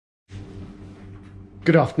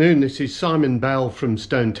Good afternoon, this is Simon Bell from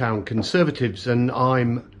Stonetown Conservatives and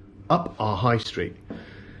I'm up our high street.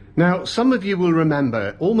 Now, some of you will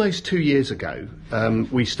remember almost 2 years ago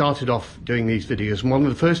we started off doing these videos, and one of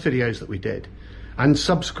the first videos that we did, and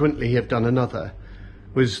subsequently have done another,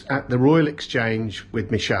 was at the Royal Exchange with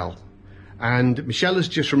Michelle. And Michelle has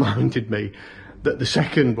just reminded me that the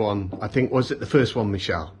second one, I think, was it the first one,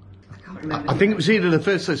 Michelle? I can't remember. I think it was either the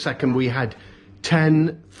first or the second. We had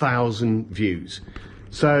 10,000 views.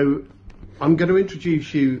 So I'm going to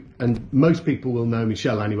introduce you, and most people will know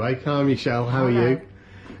Michelle anyway. Hi Michelle, how are you?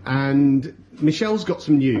 And Michelle's got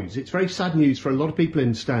some news. It's very sad news for a lot of people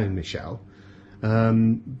in Stone, Michelle,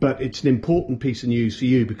 but it's an important piece of news for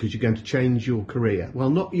you because you're going to change your career. Well,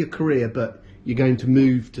 not your career, but you're going to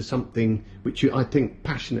move to something which you, I think,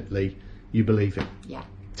 passionately you believe in. Yeah.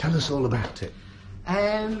 Tell us all about it.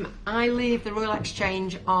 I leave the Royal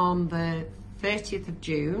Exchange on the 30th of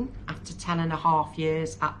June after 10.5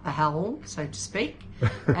 years at the helm, so to speak,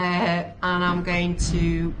 and I'm going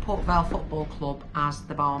to Port Vale Football Club as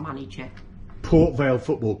the bar manager. Port Vale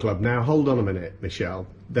Football Club. Now hold on a minute, Michelle.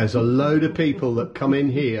 There's a load of people that come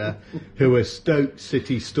in here who are Stoke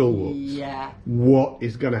City stalwarts. Yeah. What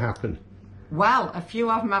is going to happen? Well, a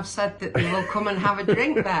few of them have said that they will come and have a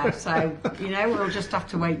drink there, so you know we'll just have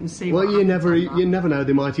to wait and see. Well, what you never know.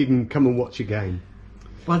 They might even come and watch a game.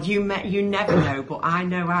 Well, you never know, but I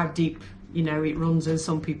know how deep, you know, it runs in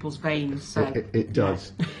some people's veins. So It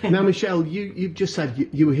does. Now, Michelle, you've just said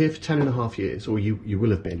you were here for 10.5 years, or you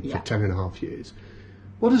will have been for 10.5 years.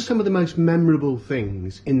 What are some of the most memorable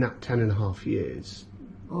things in that 10.5 years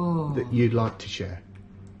that you'd like to share?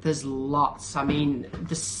 There's lots. I mean,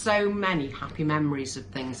 there's so many happy memories of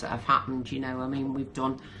things that have happened, you know. I mean, we've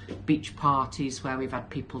done beach parties where we've had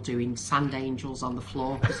people doing sand angels on the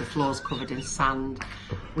floor because the floor's covered in sand.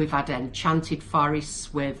 We've had enchanted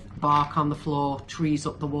forests with bark on the floor, trees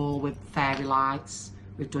up the wall with fairy lights.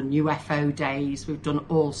 We've done UFO days. We've done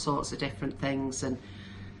all sorts of different things. And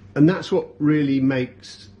that's what really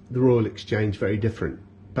makes the Royal Exchange very different.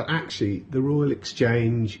 But actually, the Royal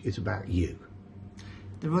Exchange is about you.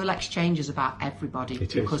 The Royal Exchange is about everybody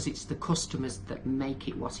because it's the customers that make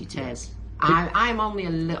it what it is. I'm only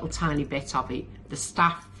a little tiny bit of it. The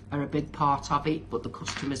staff are a big part of it, but the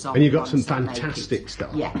customers are. And you've got some fantastic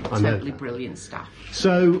staff. Yeah, totally brilliant staff.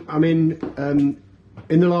 So, I mean,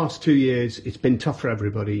 in the last 2 years, it's been tough for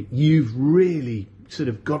everybody. You've really sort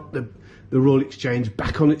of got the Royal Exchange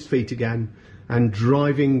back on its feet again and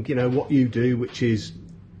driving, you know, what you do, which is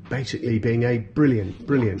basically being a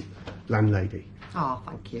brilliant landlady. Oh,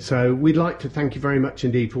 thank you. So we'd like to thank you very much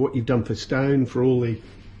indeed for what you've done for Stone, for all the...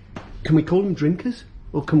 Can we call them drinkers?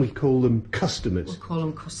 Or can we call them customers? We'll call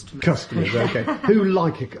them customers. Customers, OK. Who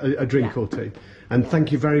like a drink or two. And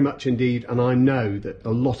thank you very much indeed. And I know that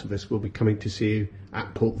a lot of us will be coming to see you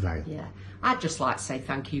at Port Vale. Yeah. I'd just like to say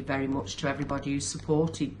thank you very much to everybody who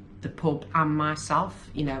supported the pub and myself,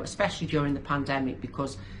 you know, especially during the pandemic,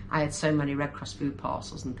 because I had so many Red Cross food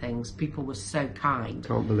parcels and things. People were so kind.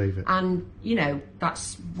 Can't believe it. And, you know,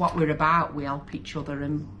 that's what we're about. We help each other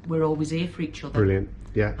and we're always here for each other. Brilliant.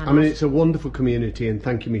 Yeah. And I mean, it's a wonderful community, and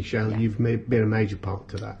thank you, Michelle. Yeah. You've been a major part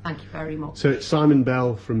to that. Thank you very much. So it's Simon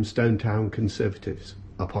Bell from Stonetown Conservatives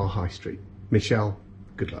up our high street. Michelle,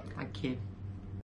 good luck. Thank you.